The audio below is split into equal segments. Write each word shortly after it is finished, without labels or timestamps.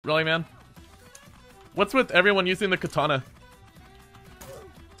Really, man? What's with everyone using the katana?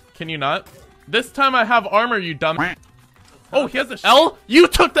 Can you not? This time I have armor, you dumb. Oh, he has a L? You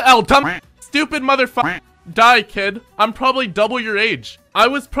took the L, dumb. Stupid motherfucker. Die, kid. I'm probably double your age. I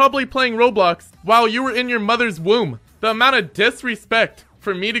was probably playing Roblox while you were in your mother's womb. The amount of disrespect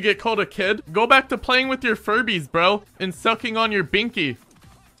for me to get called a kid. Go back to playing with your Furbies, bro, and sucking on your binky.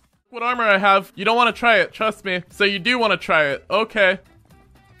 What armor I have? You don't want to try it, trust me. So you do want to try it. Okay.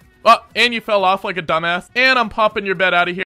 Oh, and you fell off like a dumbass. And I'm popping your bed out of here.